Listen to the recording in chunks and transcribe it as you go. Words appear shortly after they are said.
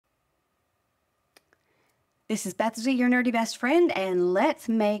This is Beth Z, your nerdy best friend, and let's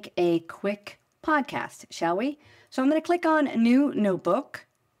make a quick podcast, shall we? So I'm going to click on New Notebook,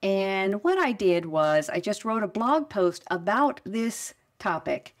 and what I did was I just wrote a blog post about this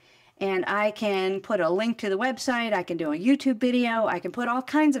topic, and I can put a link to the website, I can do a YouTube video, I can put all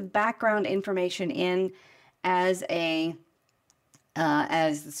kinds of background information in as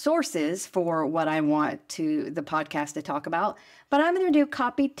sources for what I want the podcast to talk about. But I'm going to do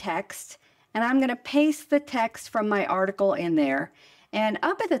copy text, and I'm going to paste the text from my article in there. And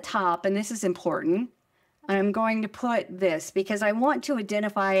up at the top, and this is important, I'm going to put this because I want to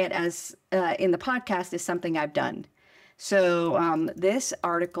identify it as in the podcast as something I've done. So this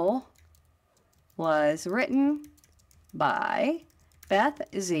article was written by Beth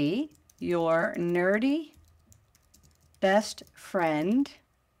Z, your nerdy best friend,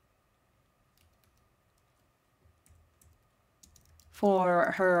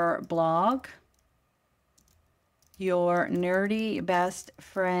 for her blog,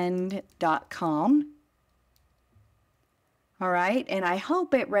 yournerdybestfriend.com. All right, and I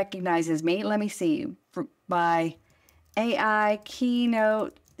hope it recognizes me. Let me see, by AI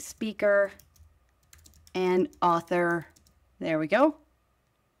keynote speaker and author. There we go.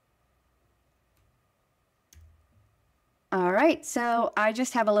 All right, so I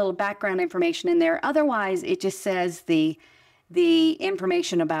just have a little background information in there. Otherwise, it just says the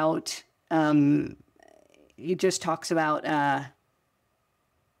information about, it just talks about,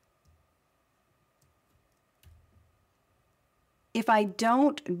 if I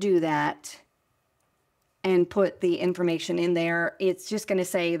don't do that and put the information in there, it's just going to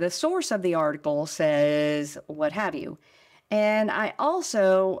say the source of the article says what have you. And I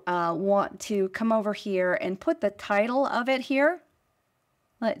also want to come over here and put the title of it here.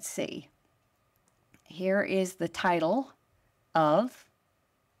 Let's see. Here is the title of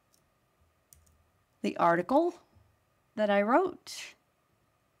the article that I wrote.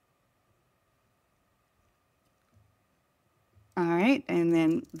 All right, and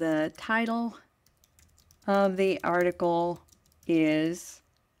then the title of the article is,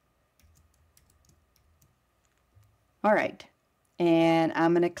 all right, and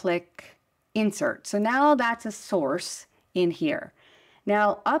I'm going to click insert. So now that's a source in here.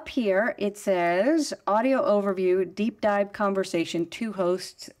 Now up here it says audio overview, deep dive conversation, 2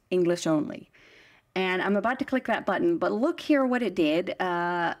 hosts, English only. And I'm about to click that button, but look here what it did.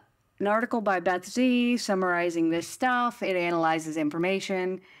 An article by Beth Z summarizing this stuff. It analyzes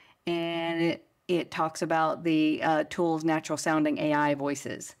information, and it talks about the tools, natural sounding AI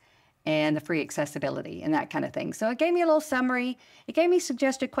voices, and the free accessibility and that kind of thing. So it gave me a little summary. It gave me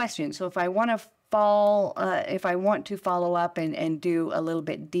suggested questions. So if I want to follow up and do a little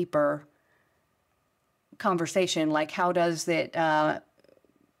bit deeper conversation, like how does it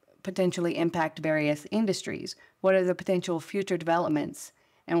potentially impact various industries? What are the potential future developments?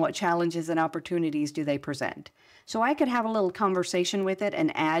 And what challenges and opportunities do they present? So I could have a little conversation with it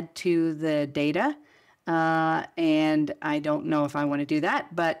and add to the data. And I don't know if I want to do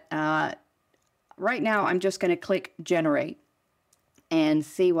that, but right now I'm just going to click generate and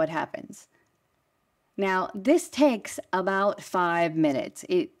see what happens. Now this takes about 5 minutes.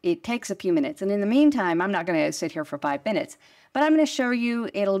 It takes a few minutes, and in the meantime I'm not going to sit here for 5 minutes, but I'm going to show you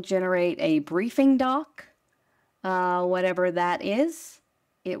it'll generate a briefing doc, whatever that is.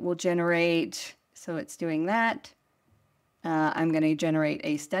 It will generate, so it's doing that. I'm going to generate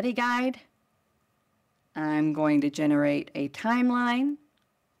a study guide. I'm going to generate a timeline.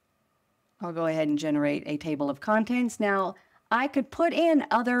 I'll go ahead and generate a table of contents. Now, I could put in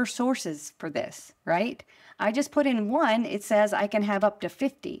other sources for this, right? I just put in one. It says I can have up to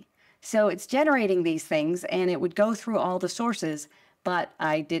 50. So it's generating these things, and it would go through all the sources, but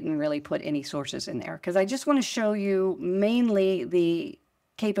I didn't really put any sources in there because I just want to show you mainly the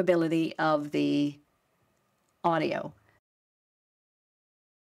capability of the audio.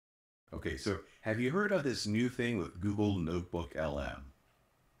 Okay, so have you heard of this new thing with Google NotebookLM?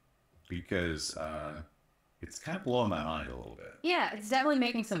 Because it's kind of blowing my mind a little bit. Yeah, it's definitely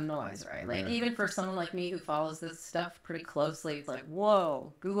making some noise, right? Like, even for someone like me who follows this stuff pretty closely, it's like,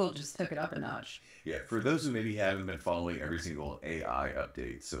 whoa, Google just took it up a notch. Yeah, for those who maybe haven't been following every single AI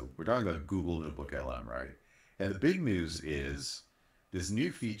update, so we're talking about Google NotebookLM, right? And the big news is this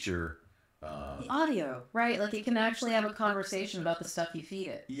new feature. The audio, right? Like, you can actually have a conversation about the stuff you feed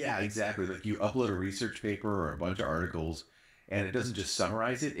it. Yeah, exactly. Like, you upload a research paper or a bunch of articles, and it doesn't just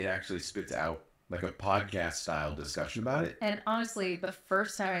summarize it, it actually spits out like a podcast style discussion about it. And honestly, the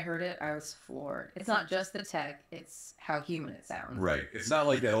first time I heard it, I was floored. It's not just the tech, it's how human it sounds. Right. It's not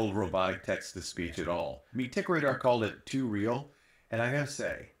like that old robotic text to speech at all. I mean, TechRadar called it too real, and I gotta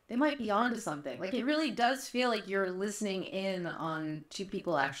say, they might be onto something. Like, it really does feel like you're listening in on two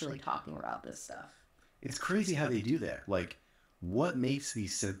people actually talking about this stuff. It's crazy how they do that. Like, what makes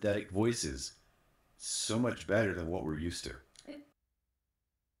these synthetic voices so much better than what we're used to?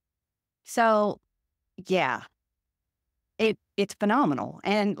 So, yeah, it's phenomenal.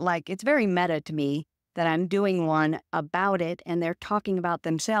 And like, it's very meta to me that I'm doing one about it and they're talking about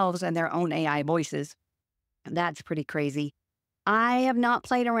themselves and their own AI voices. That's pretty crazy. I have not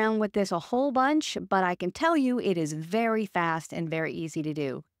played around with this a whole bunch, but I can tell you it is very fast and very easy to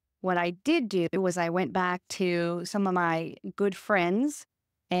do. What I did do was I went back to some of my good friends,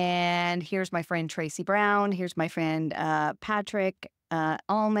 and here's my friend Tracy Brown, here's my friend Patrick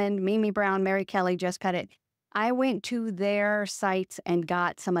Almond, Mimi Brown, Mary Kelly, Just Cut It. I went to their sites and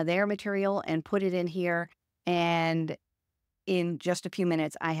got some of their material and put it in here, and in just a few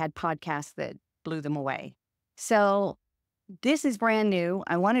minutes, I had podcasts that blew them away. So this is brand new.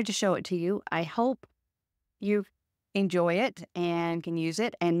 I wanted to show it to you. I hope you enjoy it and can use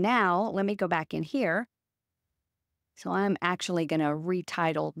it. And now let me go back in here. So I'm actually going to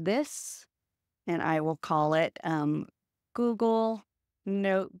retitle this, and I will call it Google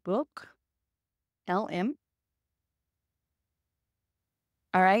Notebook LM.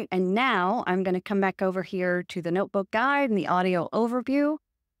 All right. And now I'm going to come back over here to the notebook guide and the audio overview,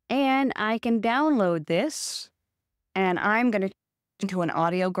 and I can download this, and I'm going to into an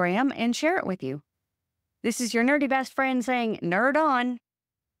audiogram and share it with you. This is your nerdy best friend saying, nerd on.